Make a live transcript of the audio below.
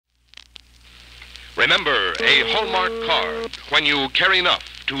Remember, a Hallmark card when you care enough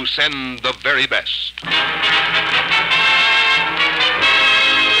to send the very best.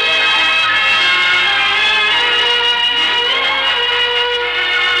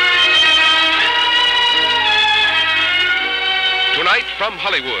 Tonight from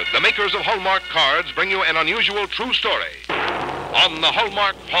Hollywood, the makers of Hallmark cards bring you an unusual true story on the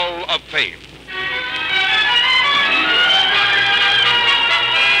Hallmark Hall of Fame.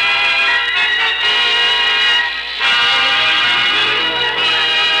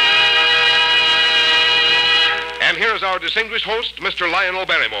 And here's our distinguished host, Mr. Lionel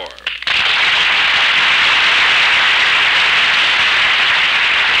Barrymore.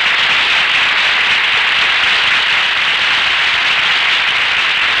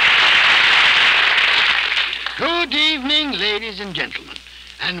 Good evening, ladies and gentlemen,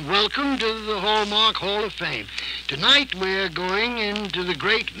 and welcome to the Hallmark Hall of Fame. Tonight we're going into the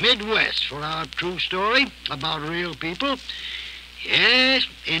great Midwest for our true story about real people. Yes,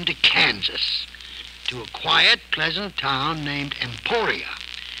 into Kansas, to a quiet, pleasant town named Emporia.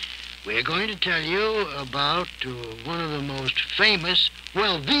 We're going to tell you about one of the most famous,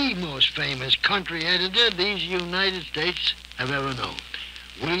 the most famous country editor these United States have ever known,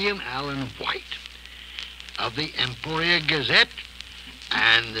 William Allen White, of the Emporia Gazette,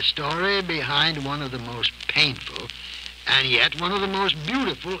 and the story behind one of the most painful and yet one of the most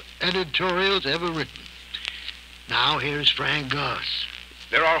beautiful editorials ever written. Now here's Frank Goss.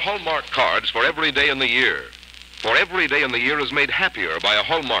 There are Hallmark cards for every day in the year. For every day in the year is made happier by a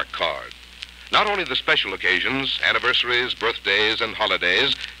Hallmark card. Not only the special occasions, anniversaries, birthdays, and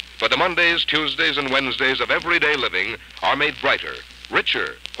holidays, but the Mondays, Tuesdays, and Wednesdays of everyday living are made brighter,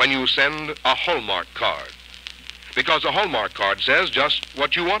 richer when you send a Hallmark card. Because a Hallmark card says just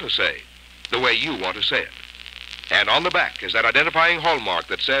what you want to say, the way you want to say it. And on the back is that identifying hallmark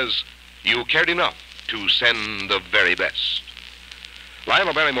that says you cared enough to send the very best.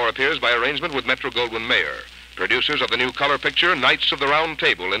 Lionel Barrymore appears by arrangement with Metro-Goldwyn-Mayer, producers of the new color picture Knights of the Round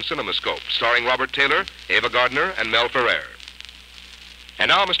Table in CinemaScope, starring Robert Taylor, Ava Gardner, and Mel Ferrer. And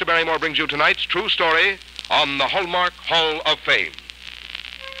now Mr. Barrymore brings you tonight's true story on the Hallmark Hall of Fame.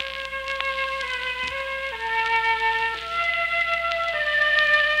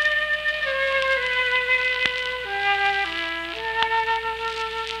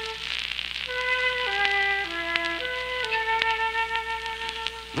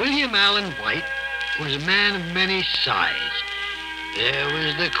 William Allen White was a man of many sides. There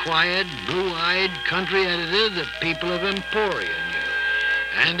was the quiet, blue-eyed country editor the people of Emporia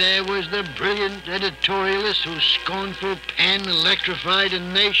knew. And there was the brilliant editorialist whose scornful pen electrified a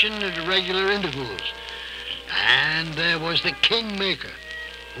nation at regular intervals. And there was the kingmaker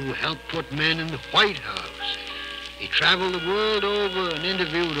who helped put men in the White House. He traveled the world over and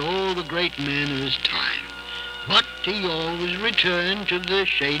interviewed all the great men of his time. But he always returned to the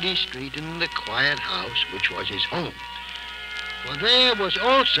shady street and the quiet house, which was his home. For there was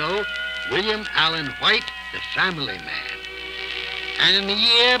also William Allen White, the family man. And in the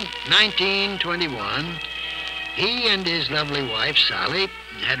year 1921, he and his lovely wife, Sally,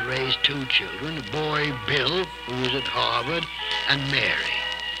 had raised two children, a boy, Bill, who was at Harvard, and Mary,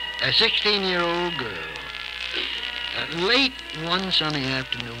 a 16-year-old girl. Late one sunny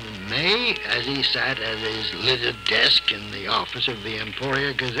afternoon in May, as he sat at his littered desk in the office of the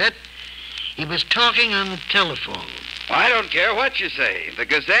Emporia Gazette, he was talking on the telephone. I don't care what you say. The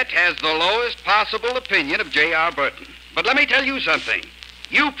Gazette has the lowest possible opinion of J.R. Burton. But let me tell you something.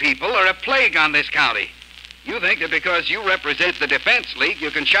 You people are a plague on this county. You think that because you represent the Defense League, you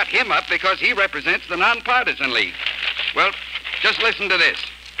can shut him up because he represents the Nonpartisan League. Well, just listen to this.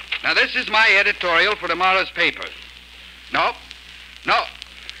 Now, this is my editorial for tomorrow's paper. No,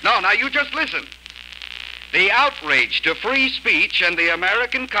 now you just listen. The outrage to free speech and the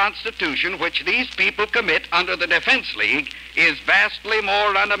American Constitution which these people commit under the Defense League is vastly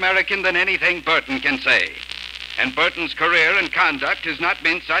more un-American than anything Burton can say. And Burton's career and conduct has not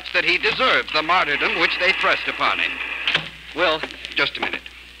been such that he deserves the martyrdom which they thrust upon him. Well, just a minute.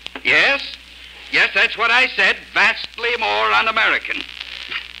 Yes, that's what I said, vastly more un-American.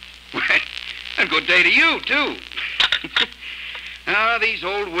 And good day to you, too. These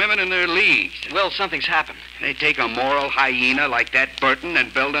old women in their leagues. Well, something's happened. They take a moral hyena like that Burton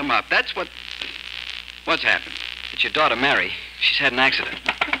and build him up. That's what's happened. It's your daughter, Mary. She's had an accident.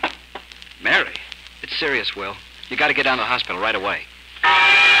 Mary? It's serious, Will. You got to get down to the hospital right away.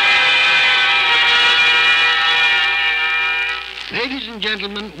 Ladies and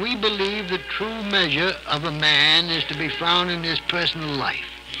gentlemen, we believe the true measure of a man is to be found in his personal life,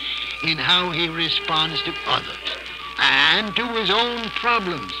 in how he responds to others, and to his own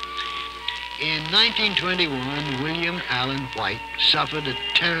problems. In 1921, William Allen White suffered a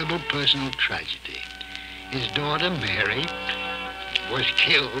terrible personal tragedy. His daughter, Mary, was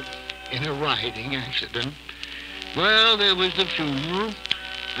killed in a riding accident. Well, there was the funeral,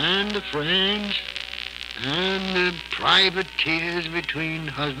 and the friends, and the private tears between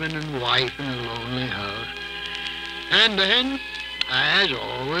husband and wife in a lonely house. And then, as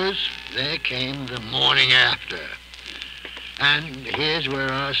always, there came the morning after. And here's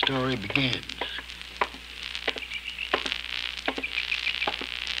where our story begins.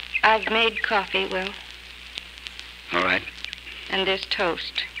 I've made coffee, Will. All right. And there's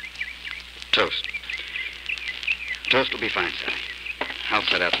toast. Toast. Toast will be fine, Sally. I'll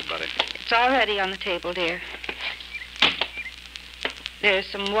set out the butter. It's already on the table, dear. There's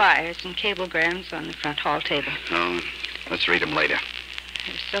some wires and cablegrams on the front hall table. Oh, let's read them later.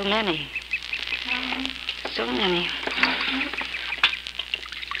 There's so many. So many.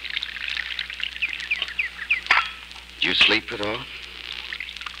 Did you sleep at all?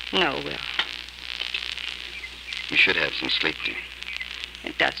 No, Will. You should have some sleep, dear.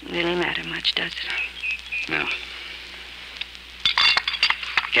 It doesn't really matter much, does it? No.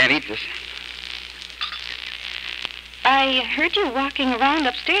 Can't eat this. I heard you walking around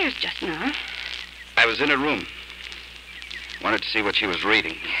upstairs just now. I was in her room. Wanted to see what she was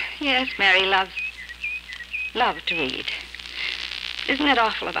reading. Yes, Mary loves to read. Isn't it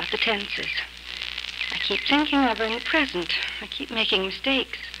awful about the tenses? I keep thinking of her in the present. I keep making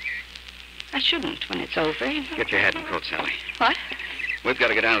mistakes. I shouldn't when it's over. Get your hat and coat, Sally. What? We've got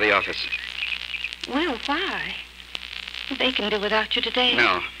to get down to the office. Will, why? They can do without you today.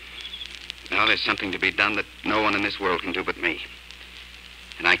 No. No, there's something to be done that no one in this world can do but me.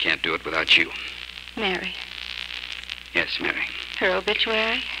 And I can't do it without you. Mary. Yes, Mary. Her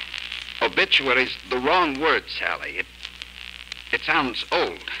obituary? Obituary's the wrong word, Sally. It sounds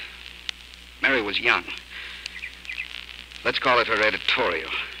old. Mary was young. Let's call it her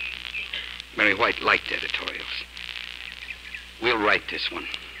editorial. Mary White liked editorials. We'll write this one,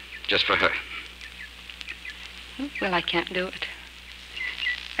 just for her. Well, I can't do it.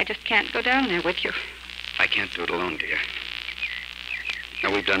 I just can't go down there with you. I can't do it alone, dear.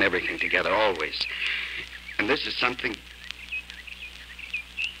 Now, we've done everything together, always. And this is something...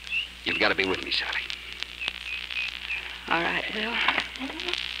 You've got to be with me, Sally. All right, Will.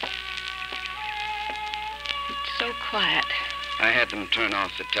 It's so quiet. I had them turn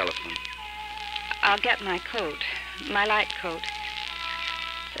off the telephone. I'll get my coat, my light coat.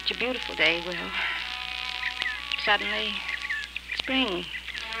 Such a beautiful day, Will. Suddenly, spring.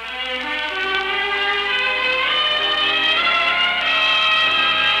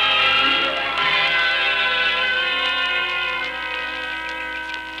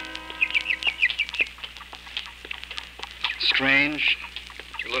 Strange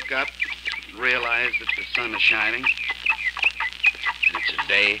to look up and realize that the sun is shining. And it's a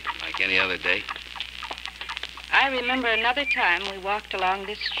day like any other day. I remember another time we walked along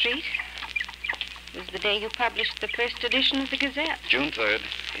this street. It was the day you published the first edition of the Gazette. June 3rd,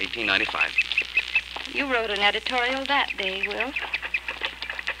 1895. You wrote an editorial that day, Will.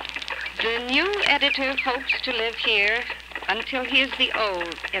 The new editor hopes to live here until he is the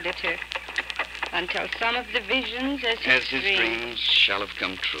old editor. Until some of the visions as his dreams shall have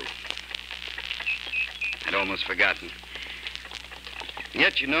come true. I'd almost forgotten.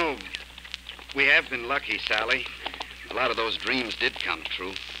 Yet, you know, we have been lucky, Sally. A lot of those dreams did come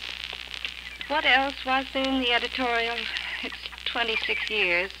true. What else was there in the editorial? It's 26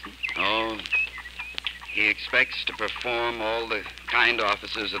 years. Oh, he expects to perform all the kind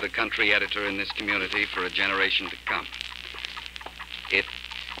offices of the country editor in this community for a generation to come. It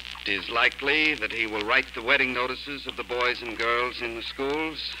is likely that he will write the wedding notices of the boys and girls in the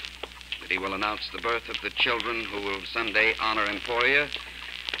schools, that he will announce the birth of the children who will someday honor Emporia,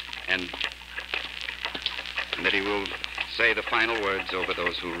 and that he will say the final words over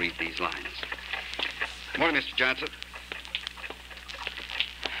those who read these lines. Morning, Mr. Johnson.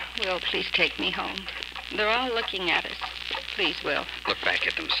 Will, please take me home. They're all looking at us. Please, Will. Look back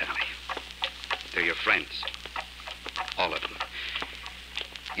at them, Sally. They're your friends. All of them.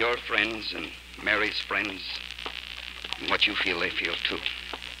 Your friends and Mary's friends. And what you feel, they feel, too.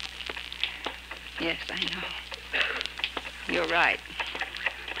 Yes, I know. You're right.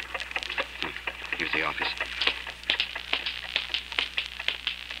 Here's the office.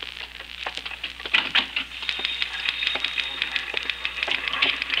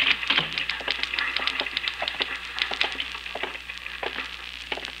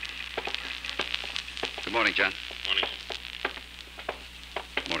 Good morning, John. Morning.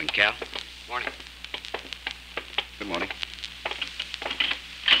 Morning, Cal. Morning. Good morning.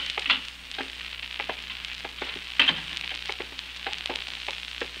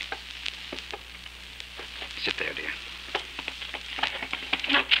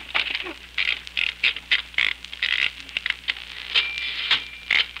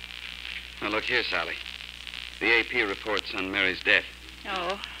 Now, look here, Sally. The AP reports on Mary's death.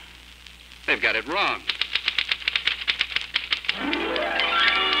 Oh. They've got it wrong.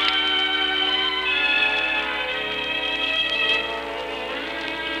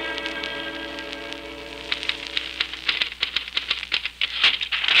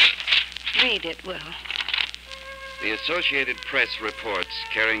 Read it, Will. The Associated Press reports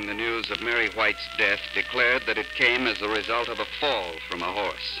carrying the news of Mary White's death declared that it came as the result of a fall from a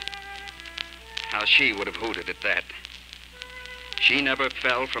horse. How she would have hooted at that. She never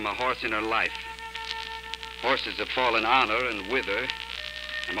fell from a horse in her life. Horses have fallen on her and with her.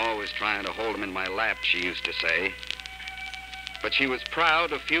 I'm always trying to hold them in my lap, she used to say. But she was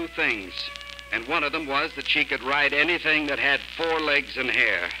proud of few things, and one of them was that she could ride anything that had 4 legs and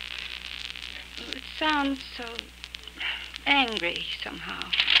hair. It sounds so angry somehow.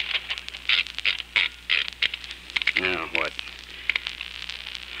 Now, what?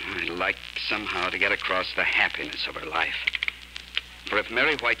 I'd like somehow to get across the happiness of her life. For if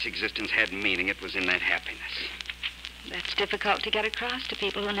Mary White's existence had meaning, it was in that happiness. That's difficult to get across to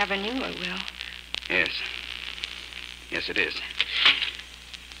people who never knew her, Will. Yes. Yes, it is.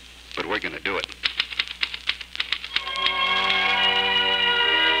 But we're going to do it.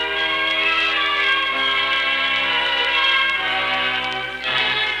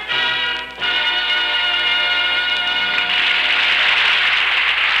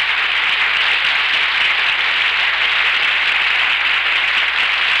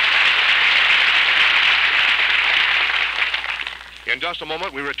 In just a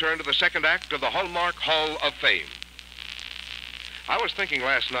moment, we return to the second act of the Hallmark Hall of Fame. I was thinking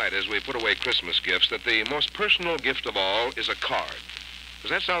last night as we put away Christmas gifts that the most personal gift of all is a card. Does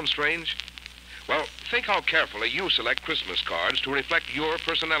that sound strange? Well, think how carefully you select Christmas cards to reflect your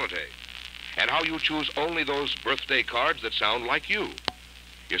personality, and how you choose only those birthday cards that sound like you.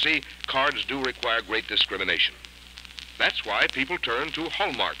 You see, cards do require great discrimination. That's why people turn to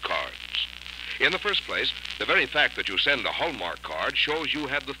Hallmark cards. In the first place, the very fact that you send a Hallmark card shows you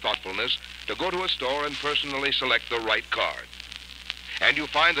have the thoughtfulness to go to a store and personally select the right card. And you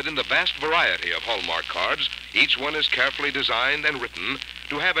find that in the vast variety of Hallmark cards, each one is carefully designed and written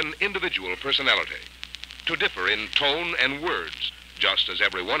to have an individual personality, to differ in tone and words, just as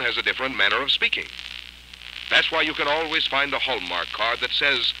everyone has a different manner of speaking. That's why you can always find a Hallmark card that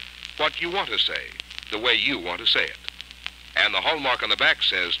says what you want to say, the way you want to say it. And the Hallmark on the back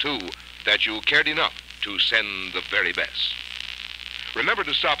says, too, that you cared enough to send the very best. Remember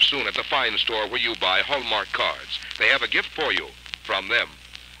to stop soon at the fine store where you buy Hallmark cards. They have a gift for you from them,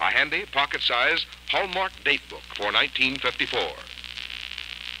 a handy pocket-sized Hallmark date book for 1954.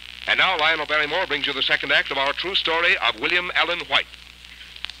 And now Lionel Barrymore brings you the second act of our true story of William Allen White.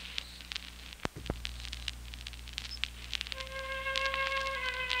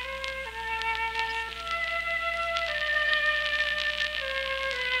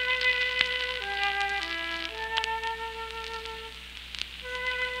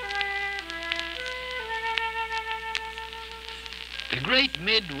 The great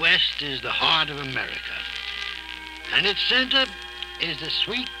Midwest is the heart of America, and its center is the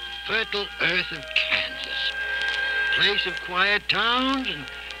sweet, fertile earth of Kansas, a place of quiet towns and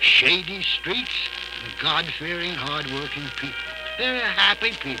shady streets and God-fearing, hard-working people. They're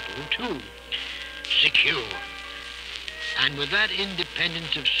happy people, too, secure. And with that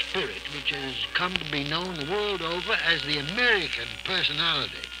independence of spirit which has come to be known the world over as the American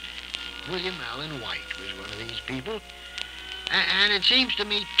personality, William Allen White was one of these people. And it seems to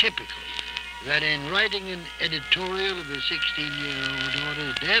me typical that in writing an editorial of his 16-year-old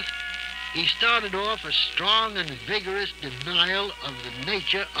daughter's death, he started off a strong and vigorous denial of the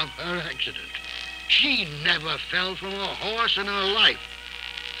nature of her accident. She never fell from a horse in her life.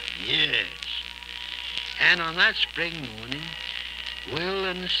 Yes. And on that spring morning, Will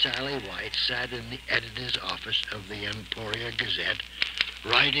and Sally White sat in the editor's office of the Emporia Gazette,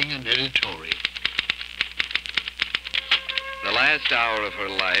 writing an editorial. The last hour of her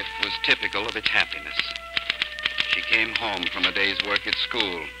life was typical of its happiness. She came home from a day's work at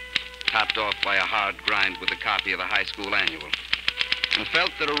school, topped off by a hard grind with a copy of the high school annual, and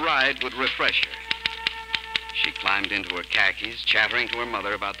felt that a ride would refresh her. She climbed into her khakis, chattering to her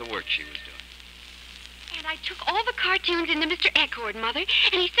mother about the work she was doing. And I took all the cartoons into Mr. Eckord, Mother,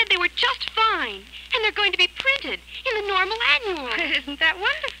 and he said they were just fine. And they're going to be printed in the normal annual. Isn't that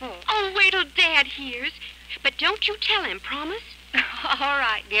wonderful? Oh, wait till Dad hears. But don't you tell him, promise? All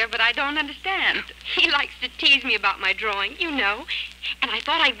right, dear, but I don't understand. He likes to tease me about my drawing, you know. And I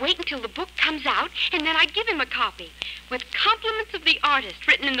thought I'd wait until the book comes out, and then I'd give him a copy with compliments of the artist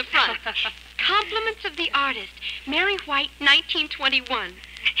written in the front. Compliments of the artist, Mary White, 1921.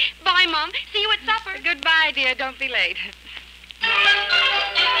 Bye, Mom. See you at supper. Goodbye, dear. Don't be late.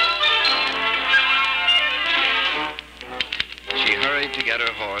 She hurried to get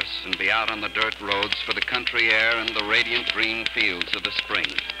her horse and be out on the dirt roads for the country air and the radiant green fields of the spring.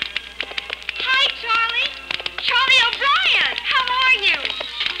 Hi, Charlie. Charlie O'Brien. How are you?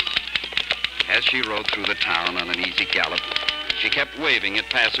 As she rode through the town on an easy gallop, she kept waving at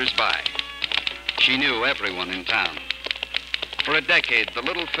passers-by. She knew everyone in town. For a decade, the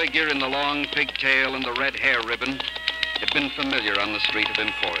little figure in the long pigtail and the red hair ribbon had been familiar on the street of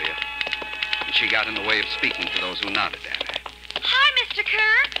Emporia. And she got in the way of speaking to those who nodded at her. Hi, Mr.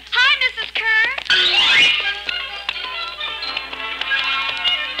 Kerr. Hi, Mrs. Kerr.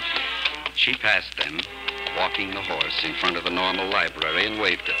 She passed them, walking the horse in front of the normal library, and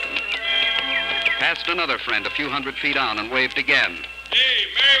waved at them. Passed another friend a few hundred feet on and waved again. Hey,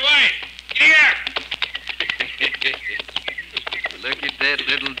 Mary White, get here! Look at that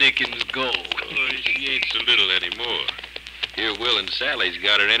little Dickens go. Oh, she ain't so little anymore. Here, Will and Sally's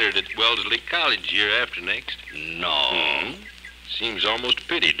got her entered at Wellesley College year after next. No. Seems almost a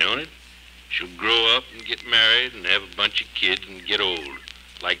pity, don't it? She'll grow up and get married and have a bunch of kids and get old,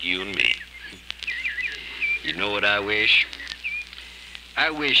 like you and me. You know what I wish?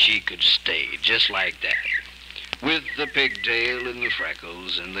 I wish she could stay just like that. With the pigtail and the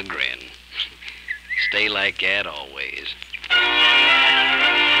freckles and the grin. Stay like that always.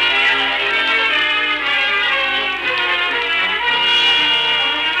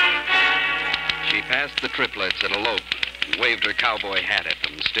 She passed the triplets at a lope and waved her cowboy hat at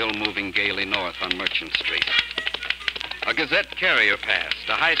them, still moving gaily north on Merchant Street. A Gazette carrier passed,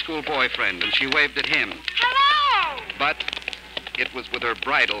 a high school boyfriend, and she waved at him. Hello. But it was with her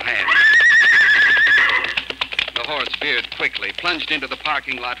bridle hand. The horse veered quickly, plunged into the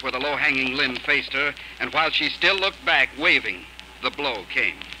parking lot where the low-hanging limb faced her, and while she still looked back, waving, the blow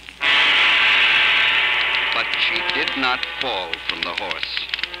came. But she did not fall from the horse.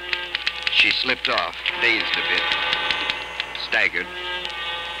 She slipped off, dazed a bit, staggered,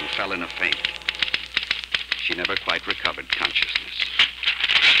 and fell in a faint. She never quite recovered consciousness.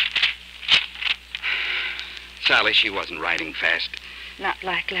 Sally, she wasn't riding fast. Not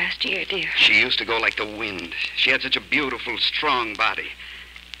like last year, dear. She used to go like the wind. She had such a beautiful, strong body.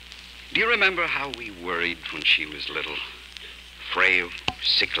 Do you remember how we worried when she was little? Frail,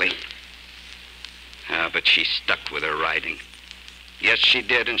 sickly. But she stuck with her riding. Yes, she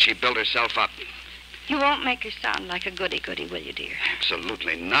did, and she built herself up. You won't make her sound like a goody-goody, will you, dear?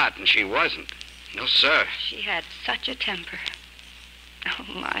 Absolutely not, and she wasn't. No, sir. She had such a temper. Oh,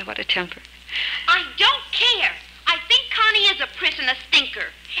 my, what a temper. I don't care. I think Connie is a priss and a stinker.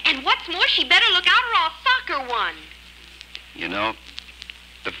 And what's more, she better look out or I'll sock her one. You know,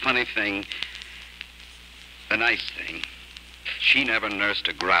 the funny thing, the nice thing, she never nursed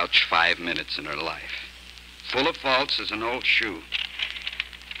a grouch 5 minutes in her life. Full of faults as an old shoe.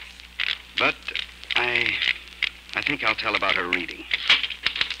 But I think I'll tell about her reading.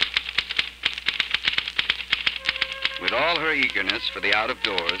 With all her eagerness for the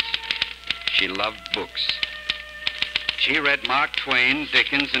out-of-doors, she loved books. She read Mark Twain,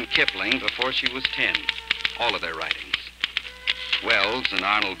 Dickens, and Kipling before she was 10, all of their writings. Wells and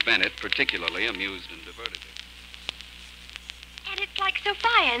Arnold Bennett particularly amused and diverted her. And it's like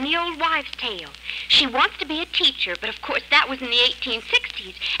Sophia in the old wives' tale. She wants to be a teacher, but of course that was in the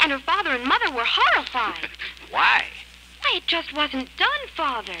 1860s, and her father and mother were horrified. Why? Why, it just wasn't done,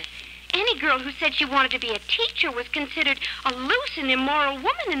 Father. Any girl who said she wanted to be a teacher was considered a loose and immoral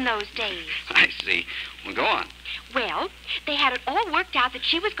woman in those days. I see. Well, go on. Well, they had it all worked out that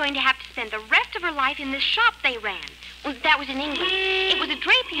she was going to have to spend the rest of her life in this shop they ran. Well, that was in England. It was a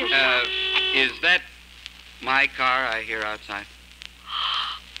drapier shop. Is that my car I hear outside?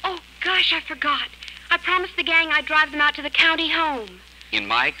 Oh, gosh, I forgot. I promised the gang I'd drive them out to the county home. In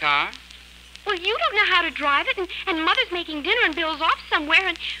my car? Well, you don't know how to drive it, and Mother's making dinner and Bill's off somewhere,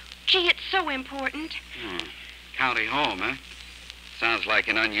 and, gee, it's so important. County home, huh? Sounds like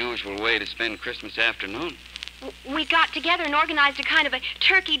an unusual way to spend Christmas afternoon. We got together and organized a kind of a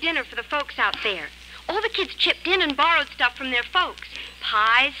turkey dinner for the folks out there. All the kids chipped in and borrowed stuff from their folks.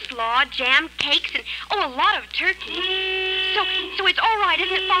 Pies, slaw, jam, cakes, and, a lot of turkey. So it's all right,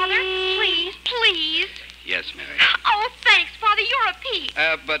 isn't it, Father? Please, please. Yes, Mary. Oh, thanks, Father. You're a peach.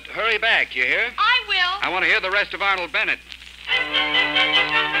 But hurry back, you hear? I will. I want to hear the rest of Arnold Bennett.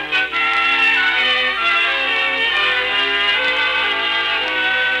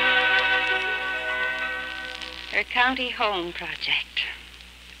 Her county home project.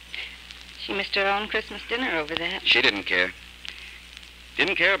 She missed her own Christmas dinner over that. She didn't care.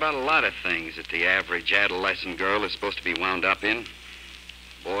 Didn't care about a lot of things that the average adolescent girl is supposed to be wound up in.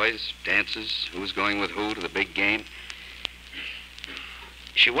 boys, dances, who's going with who to the big game.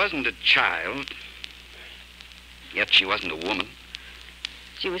 She wasn't a child, yet she wasn't a woman.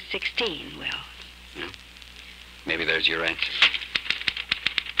 She was 16, Will. Maybe there's your answer.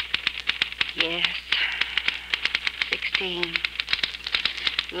 Yes. 16.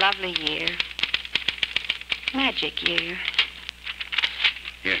 Lovely year. Magic year.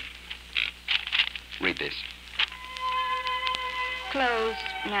 Here. Read this. Clothes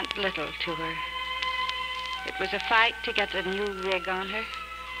meant little to her. It was a fight to get the new rig on her,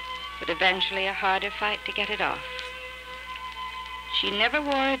 but eventually a harder fight to get it off. She never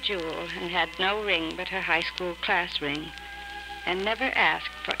wore a jewel and had no ring but her high school class ring, and never asked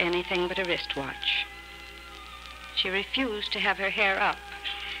for anything but a wristwatch. She refused to have her hair up,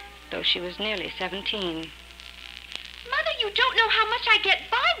 though she was nearly 17. Mother, you don't know how much I get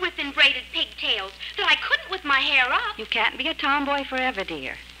by with in braided pigtails that I couldn't with my hair up. You can't be a tomboy forever,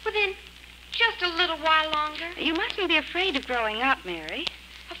 dear. Well, then, just a little while longer. You mustn't be afraid of growing up, Mary.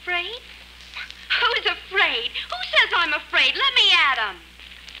 Afraid? Who's afraid? Who says I'm afraid? Let me at 'em.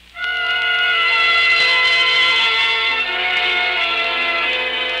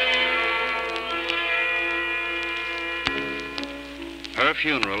 Her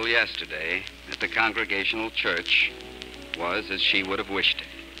funeral yesterday at the Congregational Church was as she would have wished it.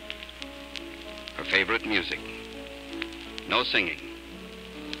 Her favorite music. No singing.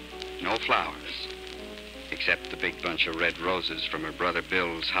 No flowers. Except the big bunch of red roses from her brother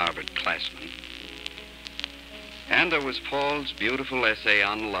Bill's Harvard classmen. And there was Paul's beautiful essay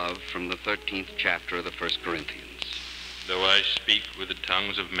on love from the 13th chapter of the 1 Corinthians. Though I speak with the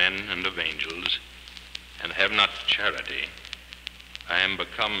tongues of men and of angels, and have not charity, I am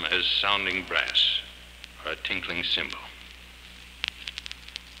become as sounding brass or a tinkling cymbal.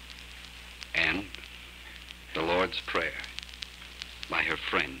 And the Lord's Prayer by her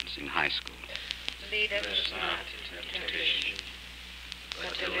friends in high school. Lead us not into temptation,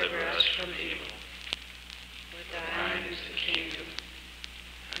 but deliver us from evil. For thine is the kingdom,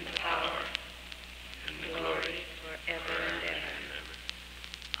 and the power, and the glory forever and ever.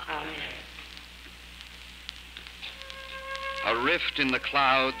 Amen. A rift in the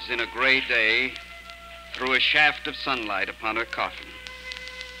clouds in a gray day threw a shaft of sunlight upon her coffin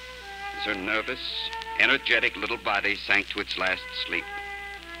as her nervous, energetic little body sank to its last sleep.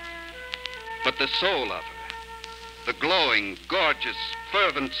 But the soul of her, the glowing, gorgeous,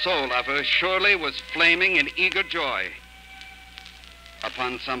 fervent soul of her, surely was flaming in eager joy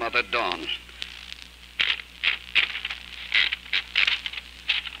upon some other dawn.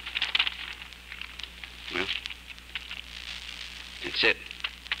 Well, that's it.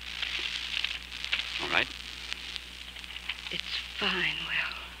 All right? It's fine,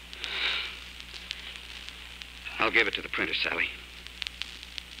 Will. I'll give it to the printer, Sally.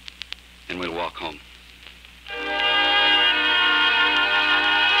 And we'll walk home.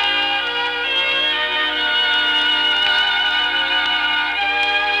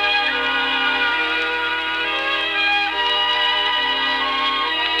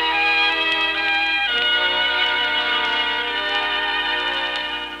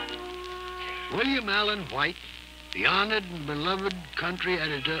 William Allen White, the honored and beloved country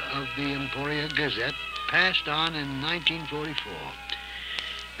editor of the Emporia Gazette, passed on in 1944.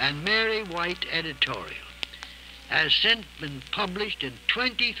 And Mary White Editorial has since been published in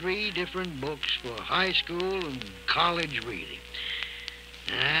 23 different books for high school and college reading.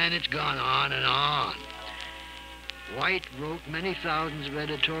 And it's gone on and on. White wrote many thousands of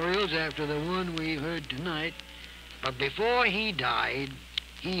editorials after the one we heard tonight, but before he died,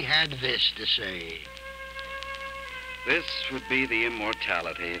 he had this to say. This would be the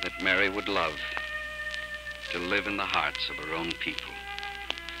immortality that Mary would love, to live in the hearts of her own people.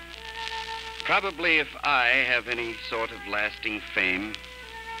 Probably if I have any sort of lasting fame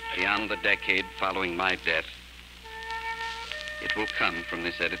beyond the decade following my death, it will come from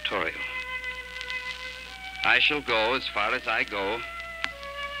this editorial. I shall go as far as I go,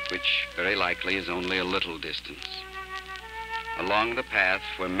 which very likely is only a little distance, along the path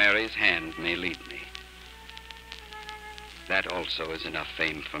where Mary's hand may lead me. That also is enough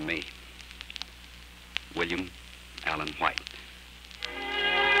fame for me. William Allen White.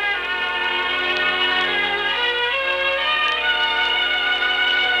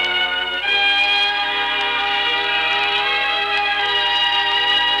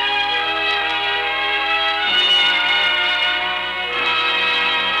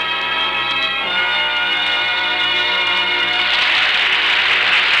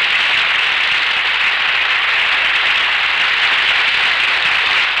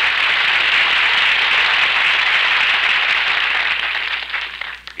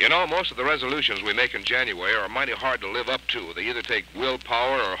 You know, most of the resolutions we make in January are mighty hard to live up to. They either take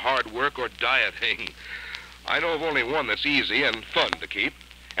willpower or hard work or dieting. I know of only one that's easy and fun to keep,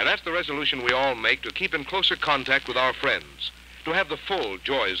 and that's the resolution we all make to keep in closer contact with our friends, to have the full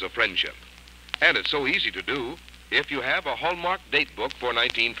joys of friendship. And it's so easy to do if you have a Hallmark date book for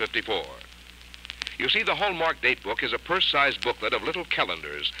 1954. You see, the Hallmark date book is a purse-sized booklet of little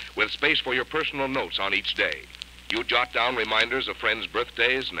calendars with space for your personal notes on each day. You jot down reminders of friends'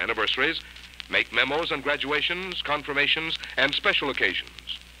 birthdays and anniversaries, make memos on graduations, confirmations, and special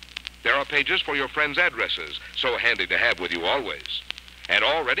occasions. There are pages for your friends' addresses, so handy to have with you always, and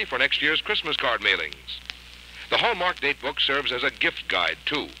all ready for next year's Christmas card mailings. The Hallmark date book serves as a gift guide,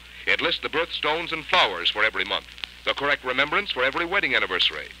 too. It lists the birthstones and flowers for every month, the correct remembrance for every wedding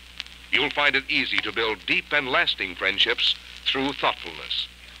anniversary. You'll find it easy to build deep and lasting friendships through thoughtfulness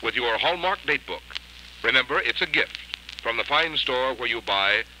with your Hallmark date book. Remember, it's a gift from the fine store where you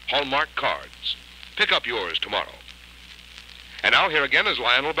buy Hallmark cards. Pick up yours tomorrow. And now here again is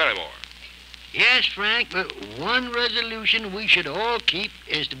Lionel Barrymore. Yes, Frank, but one resolution we should all keep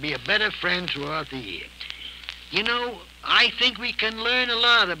is to be a better friend throughout the year. You know, I think we can learn a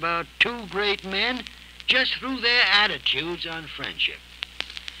lot about two great men just through their attitudes on friendship.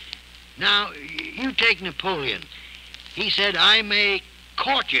 Now, you take Napoleon. He said, "I may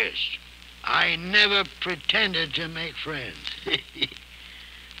courtiers. I never pretended to make friends."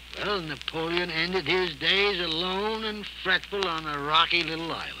 Well, Napoleon ended his days alone and fretful on a rocky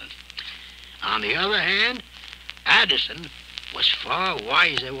little island. On the other hand, Addison was far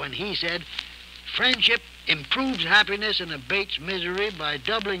wiser when he said, "Friendship improves happiness and abates misery by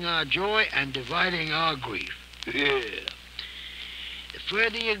doubling our joy and dividing our grief." Yeah. The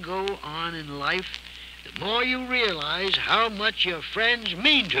further you go on in life, the more you realize how much your friends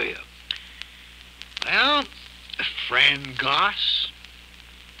mean to you. Well, friend Goss,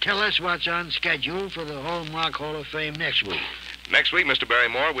 tell us what's on schedule for the Hallmark Hall of Fame next week. Next week, Mr.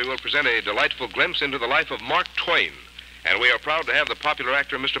 Barrymore, we will present a delightful glimpse into the life of Mark Twain. And we are proud to have the popular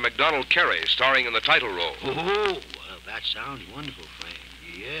actor Mr. MacDonald Carey starring in the title role. Oh, well, that sounds wonderful, Frank.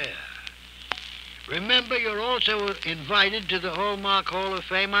 Yeah. Remember, you're also invited to the Hallmark Hall of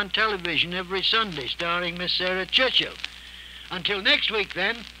Fame on television every Sunday, starring Miss Sarah Churchill. Until next week,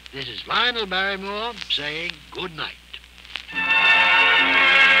 then, this is Lionel Barrymore saying good night.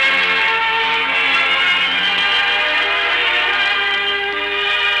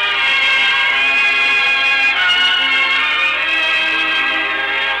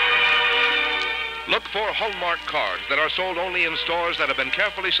 Look for Hallmark cards that are sold only in stores that have been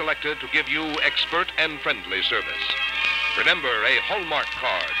carefully selected to give you expert and friendly service. Remember, a Hallmark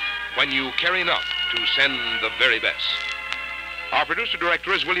card when you care enough to send the very best. Our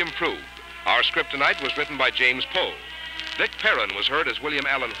producer-director is William Prue. Our script tonight was written by James Poe. Dick Perrin was heard as William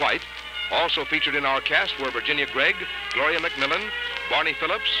Allen White. Also featured in our cast were Virginia Gregg, Gloria McMillan, Barney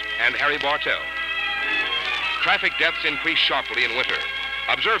Phillips, and Harry Bartell. Traffic deaths increase sharply in winter.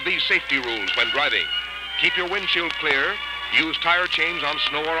 Observe these safety rules when driving. Keep your windshield clear, use tire chains on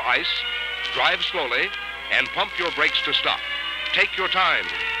snow or ice, drive slowly, and pump your brakes to stop. Take your time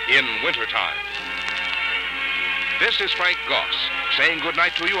in wintertime. This is Frank Goss saying good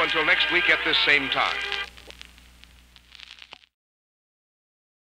night to you until next week at this same time.